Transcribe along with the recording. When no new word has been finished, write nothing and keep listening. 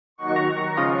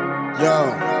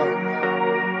Yo,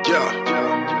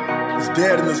 it's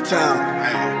dead in this town.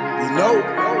 You know,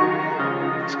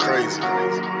 it's crazy.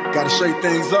 Gotta shake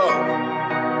things up.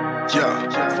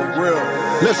 For real.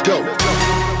 Let's go.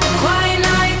 Quiet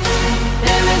nights,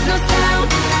 there is no sound.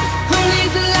 Who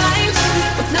needs a life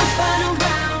with no fun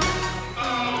around?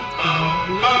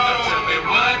 Tell me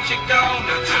what you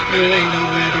gonna do. It ain't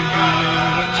already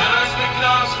mine. Judgment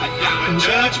comes for you, and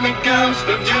judgment comes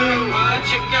for you. What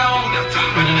you gonna do?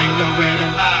 It ain't already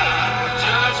mine.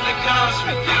 Judgment comes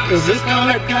for you, 'cause it's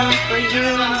gonna come for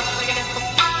you.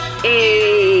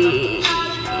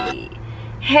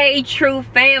 Hey True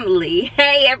family,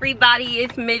 hey everybody,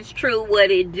 it's MsTrue. What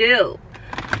it do,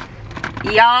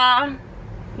 y'all?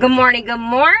 Good morning, good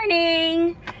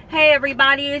morning. Hey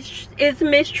everybody, it's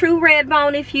MsTrue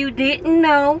Redbone. If you didn't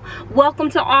know, welcome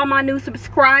to all my new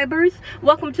subscribers.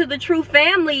 Welcome to the True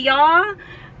family, y'all.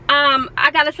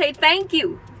 I gotta say thank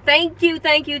you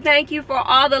for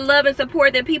all the love and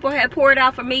support that people had poured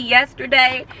out for me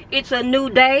yesterday. It's a new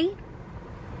day,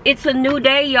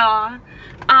 y'all.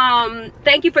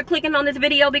 Thank you for clicking on this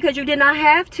video because you did not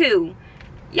have to.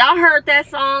 Y'all heard that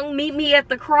song, Meet Me at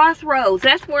the Crossroads.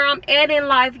 That's where I'm at in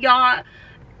life, y'all.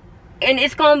 And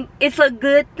it's a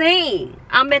good thing.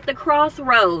 I'm at the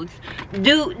crossroads.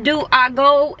 Do I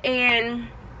go, and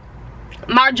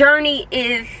my journey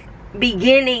is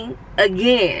beginning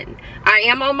again. I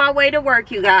am on my way to work,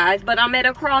 you guys, but I'm at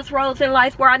a crossroads in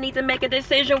life where I need to make a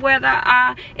decision whether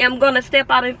I am going to step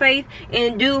out in faith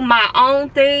and do my own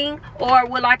thing, or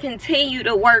will I continue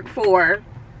to work for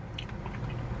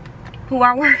who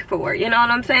I work for. You know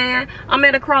what I'm saying? I'm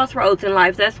at a crossroads in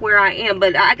life. That's where I am.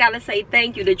 But I gotta say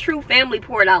thank you. The True family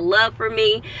poured out love for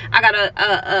me. I got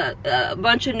a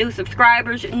bunch of new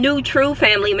subscribers, new True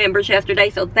family members yesterday,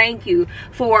 so thank you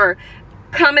for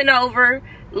coming over,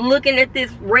 looking at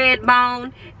this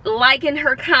Redbone, liking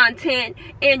her content,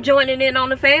 and joining in on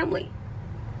the family.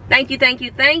 Thank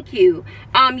you.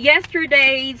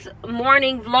 Yesterday's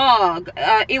morning vlog,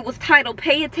 it was titled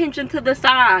Pay Attention to the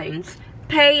Signs.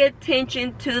 Pay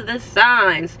attention to the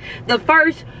signs. The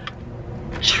first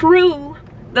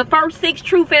 6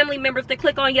 True family members to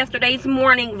click on yesterday's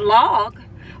morning vlog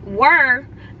were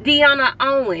Deanna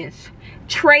Owens,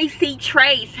 Tracy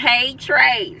Trace, hey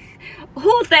Trace.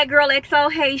 Who's that girl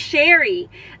XO? Hey Sherry,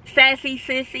 Sassy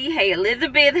Sissy, hey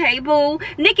Elizabeth, hey Boo,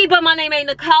 Nikki, but my name ain't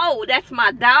Nicole, that's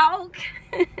my dog.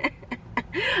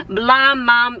 Blind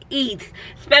Mom Eats.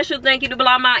 Special thank you to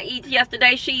Blind Mom Eats.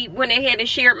 Yesterday she went ahead and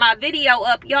shared my video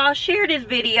up. Y'all share this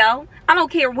video. I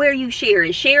don't care where you share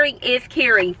it. Sharing is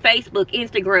caring. Facebook,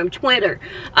 Instagram, Twitter,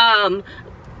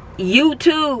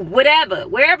 YouTube, whatever.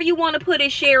 Wherever you want to put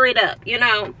it, share it up, you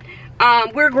know.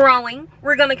 We're growing.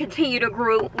 We're going to continue to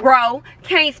grow.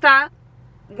 Can't stop.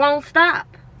 Won't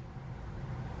stop.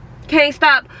 Can't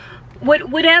stop.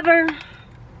 Whatever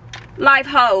life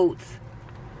holds,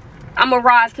 I'm gonna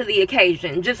rise to the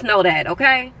occasion. Just know that,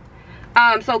 okay?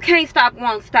 So can't stop,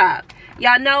 won't stop.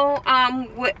 Y'all know,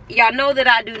 y'all know that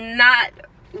I do not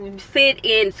sit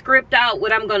and script out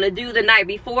what I'm gonna do the night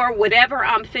before. Whatever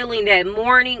I'm feeling that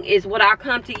morning is what I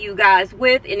come to you guys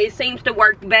with, and it seems to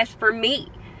work best for me.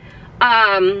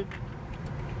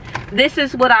 This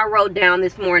is what I wrote down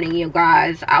this morning, you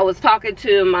guys. I was talking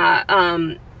to my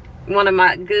one of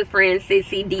my good friends,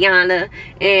 Sissy Deanna,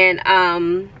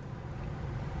 and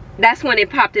that's when it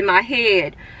popped in my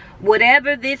head.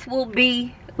 Whatever this will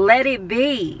be, let it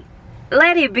be.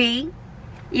 Let it be,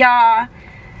 y'all.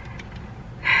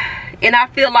 And I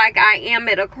feel like I am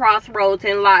at a crossroads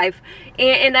in life,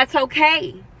 and that's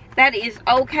okay. That is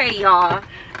okay, y'all.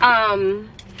 I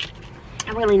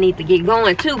really need to get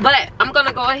going too, but I'm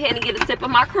gonna go ahead and get a sip of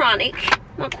my chronic,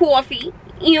 my coffee,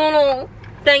 you know.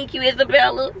 Thank you,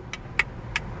 Isabella.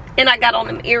 And I got on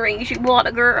them earrings you bought,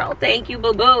 a girl. Thank you,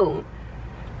 boo-boo.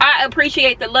 I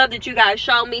appreciate the love that you guys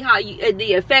show me, how you,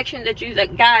 the affection that you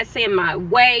guys send my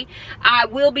way. I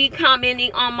will be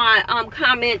commenting on my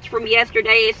comments from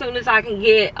yesterday as soon as I can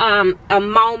get a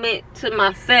moment to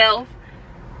myself.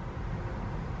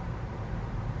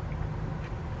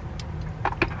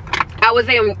 I was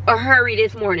in a hurry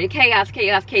this morning. Chaos.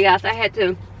 I had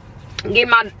to get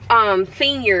my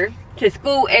senior to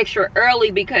school extra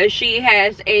early because she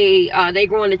has a they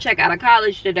going to check out of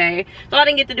college today, so I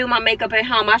didn't get to do my makeup at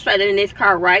home. I sat in this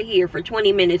car right here for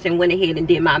 20 minutes and went ahead and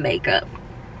did my makeup.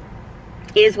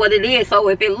 Is what it is. So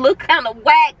if it look kind of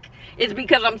whack, it's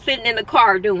because I'm sitting in the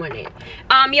car doing it.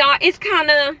 Y'all, it's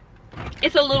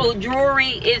a little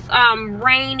dreary. It's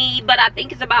rainy, but I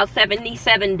think it's about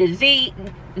 77 degrees.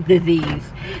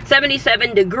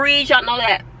 Y'all know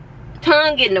that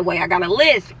tongue getting away. I got a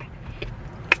lisp.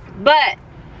 But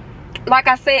like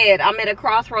I said, I'm at a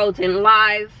crossroads in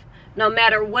life. No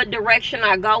matter what direction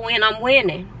I go in, I'm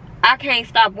winning. I can't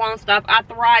stop, won't stop. I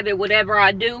thrive at whatever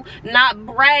I do. Not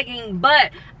bragging,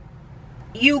 but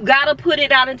you gotta put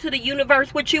it out into the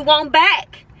universe what you want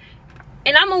back.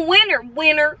 And I'm a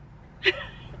winner.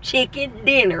 Chicken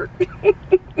dinner.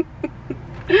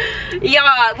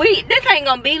 Y'all, this ain't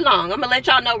gonna be long. I'm gonna let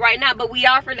y'all know right now, but we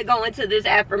offer to go into this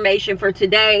affirmation for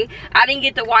today. I didn't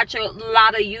get to watch a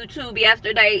lot of YouTube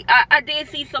yesterday. I did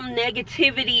see some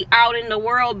negativity out in the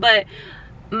world, but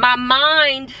my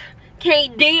mind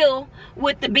can't deal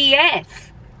with the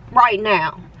BS right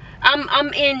now.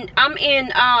 I'm in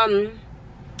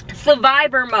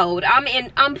survivor mode.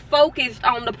 I'm focused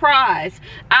on the prize.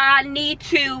 I need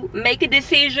to make a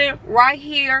decision right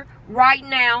here, right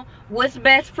now, what's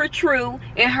best for True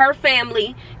and her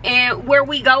family, and where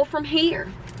we go from here.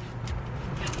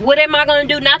 What am I gonna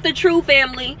do? Not the True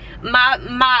family,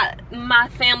 my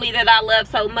family that I love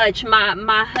so much,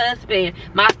 my husband,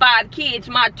 my 5 kids,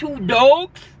 my 2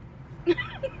 dogs.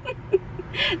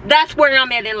 That's where I'm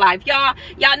at in life. Y'all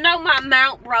know my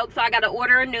mount broke, so I gotta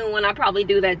order a new one. I'll probably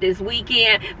do that this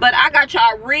weekend. But I got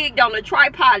y'all rigged on a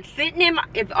tripod sitting in my,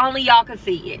 if only y'all could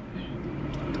see it.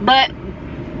 But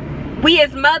we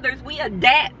as mothers, we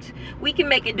adapt. We can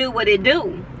make it do what it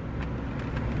do.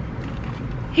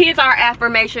 Here's our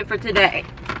affirmation for today.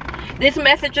 This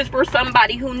message is for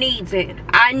somebody who needs it.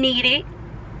 I need it.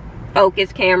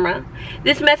 Focus, camera.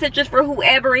 This message is for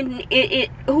whoever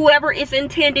it's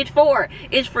intended for.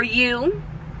 It's for you.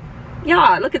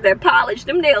 Y'all, look at that polish.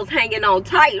 Them nails hanging on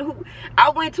tight. I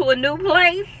went to a new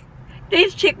place.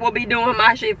 This chick will be doing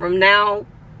my shit from now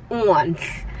on.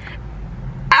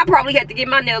 I probably have to get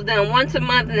my nails done once a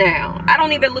month now. I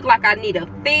don't even look like I need a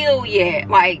fill yet.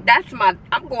 Like,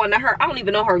 I'm going to her. I don't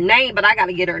even know her name, but I got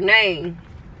to get her name.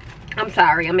 I'm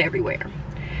sorry, I'm everywhere.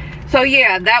 So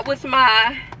yeah, that was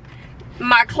my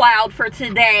cloud for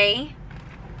today.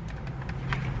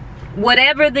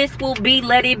 Whatever this will be,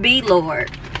 let it be, Lord.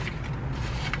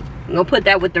 I'm gonna put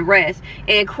that with the rest.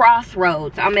 And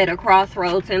crossroads. I'm at a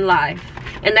crossroads in life,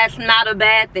 and that's not a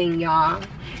bad thing, y'all.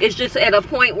 It's just at a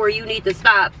point where you need to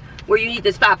stop,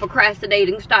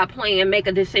 procrastinating, stop playing, make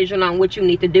a decision on what you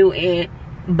need to do, and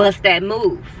bust that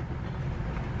move.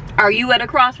 Are you at a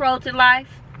crossroads in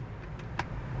life?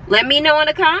 Let me know in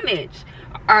the comments.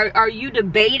 Are you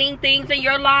debating things in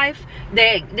your life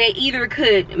that either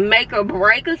could make or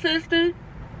break a sister?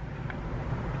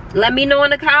 Let me know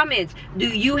in the comments. Do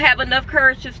you have enough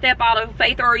courage to step out on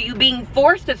faith, or are you being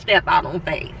forced to step out on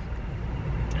faith?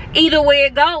 Either way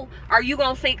it go, are you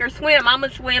gonna sink or swim? I'm a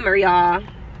swimmer, y'all.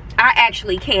 I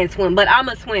actually can swim, but I'm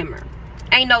a swimmer.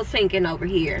 Ain't no sinking over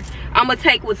here. I'm gonna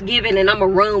take what's given and I'm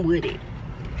gonna run with it.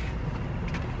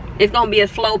 It's gonna be a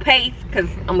slow pace because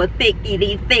I'm a thick,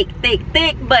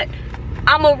 but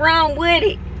I'm gonna run with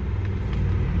it.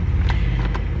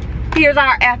 Here's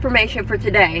our affirmation for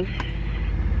today.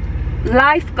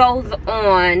 Life goes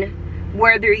on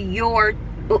whether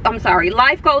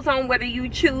life goes on whether you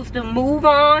choose to move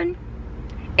on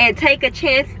and take a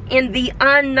chance in the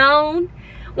unknown.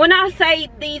 When I say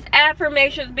these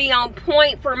affirmations be on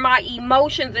point for my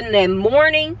emotions in the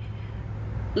morning,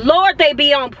 Lord, they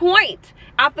be on point.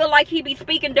 I feel like he be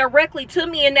speaking directly to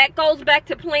me, and that goes back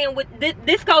to playing with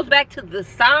this goes back to the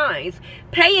signs.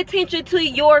 Pay attention to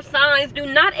your signs. Do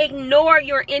not ignore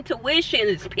your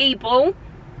intuitions, people.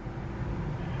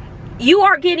 You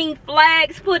are getting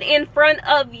flags put in front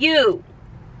of you.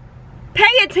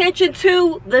 Pay attention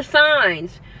to the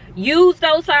signs. Use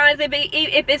those signs.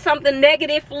 If it's something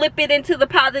negative, flip it into the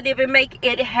positive and make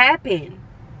it happen.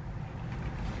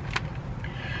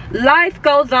 Life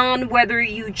goes on whether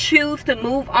you choose to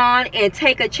move on and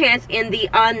take a chance in the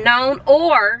unknown,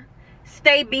 or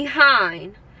stay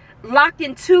behind, locked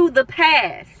into the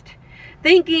past,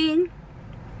 thinking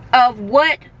of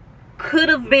what could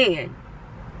have been.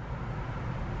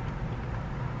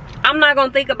 I'm not going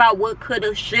to think about what could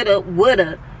have, should have, would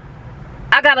have.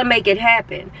 I got to make it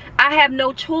happen. I have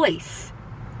no choice.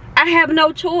 I have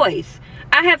no choice.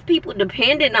 I have people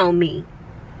dependent on me.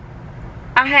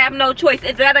 I have no choice.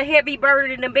 Is that a heavy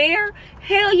burden to bear?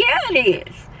 Hell yeah it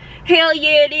is. Hell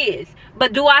yeah it is.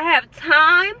 But do I have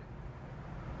time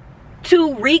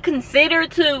to reconsider,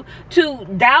 to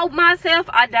doubt myself?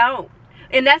 I don't.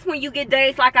 And that's when you get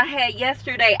days like I had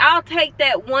yesterday. I'll take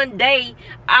that one day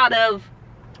out of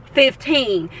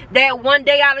 15. That one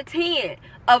day out of 10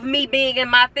 of me being in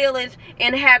my feelings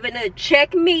and having to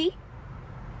check me.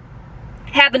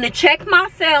 Having to check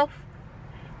myself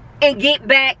and get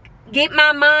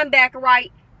my mind back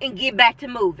right and get back to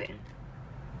moving.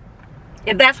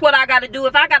 If that's what I got to do,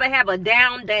 if I got to have a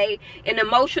down day, an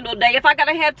emotional day, if I got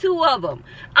to have 2 of them,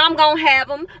 I'm going to have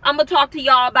them. I'm going to talk to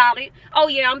y'all about it. Oh,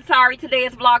 yeah, I'm sorry. Today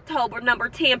is Vlogtober, number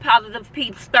 10, positive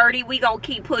peeps 30. We going to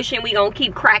keep pushing. We going to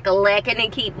keep crack-a-lacking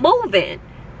and keep moving.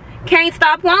 Can't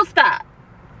stop, won't stop.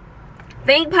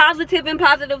 Think positive and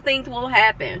positive things will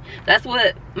happen. That's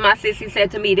what my sissy said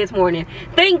to me this morning.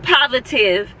 Think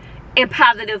positive and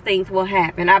positive things will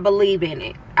happen. I believe in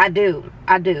it. I do.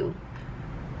 I do.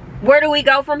 Where do we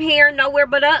go from here? Nowhere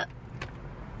but up.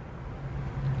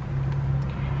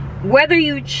 Whether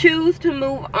you choose to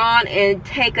move on and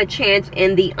take a chance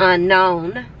in the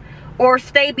unknown, or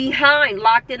stay behind,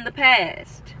 locked in the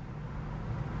past,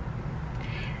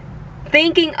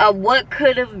 thinking of what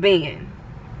could have been,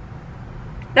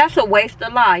 that's a waste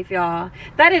of life, y'all.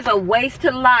 That is a waste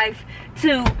of life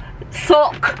to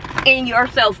sulk in your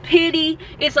self-pity.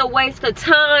 It's a waste of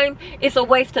time. It's a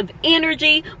waste of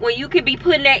energy when you could be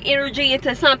putting that energy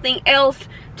into something else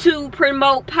to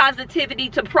promote positivity,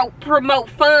 to promote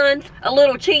funds, a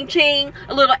little ching-ching,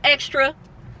 a little extra,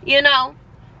 you know.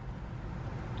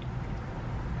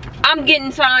 I'm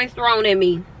getting signs thrown at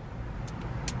me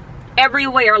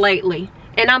everywhere lately,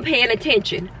 and I'm paying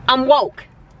attention. I'm woke.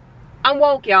 I'm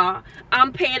woke, y'all.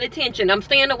 I'm paying attention. I'm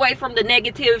staying away from the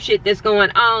negative shit that's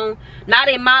going on. Not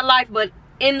in my life, but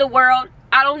in the world.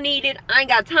 I don't need it. I ain't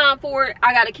got time for it.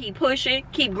 I gotta keep pushing,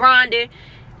 keep grinding.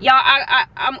 Y'all,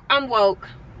 I'm woke.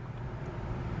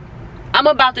 I'm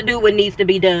about to do what needs to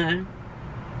be done.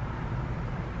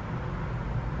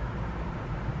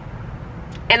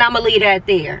 And I'm gonna leave that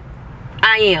there.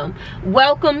 I am.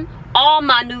 Welcome all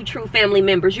my new true family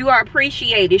members. You are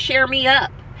appreciated. Share me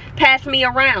up. Pass me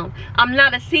around. I'm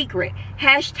not a secret.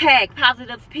 Hashtag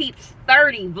positive peeps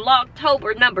 30.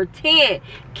 Vlogtober number 10.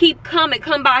 Keep coming.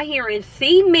 Come by here and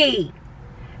see me.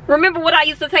 Remember what I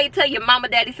used to say? Tell your mama,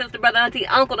 daddy, sister, brother, auntie,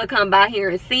 uncle to come by here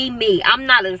and see me. I'm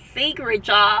not a secret,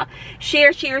 y'all.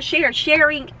 Share, share, share.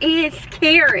 Sharing is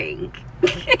caring.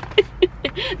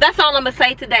 That's all I'm going to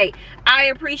say today. I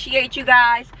appreciate you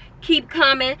guys. Keep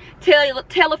coming. Tell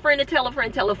a friend to tell a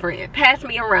friend, tell a friend. Pass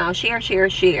me around. Share, share,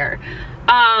 share.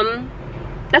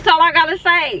 That's all I gotta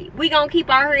say. We gonna keep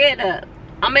our head up.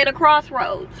 I'm at a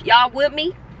crossroads. Y'all with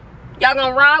me? Y'all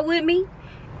gonna ride with me?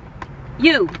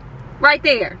 You, right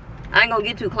there. I ain't gonna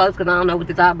get too close because I don't know what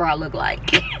this eyebrow look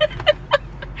like.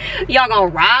 Y'all gonna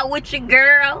ride with your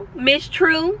girl,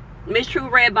 MsTrue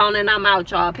Redbone, and I'm out,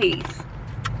 y'all. Peace.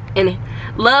 And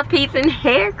love, peace, and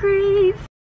hair grease.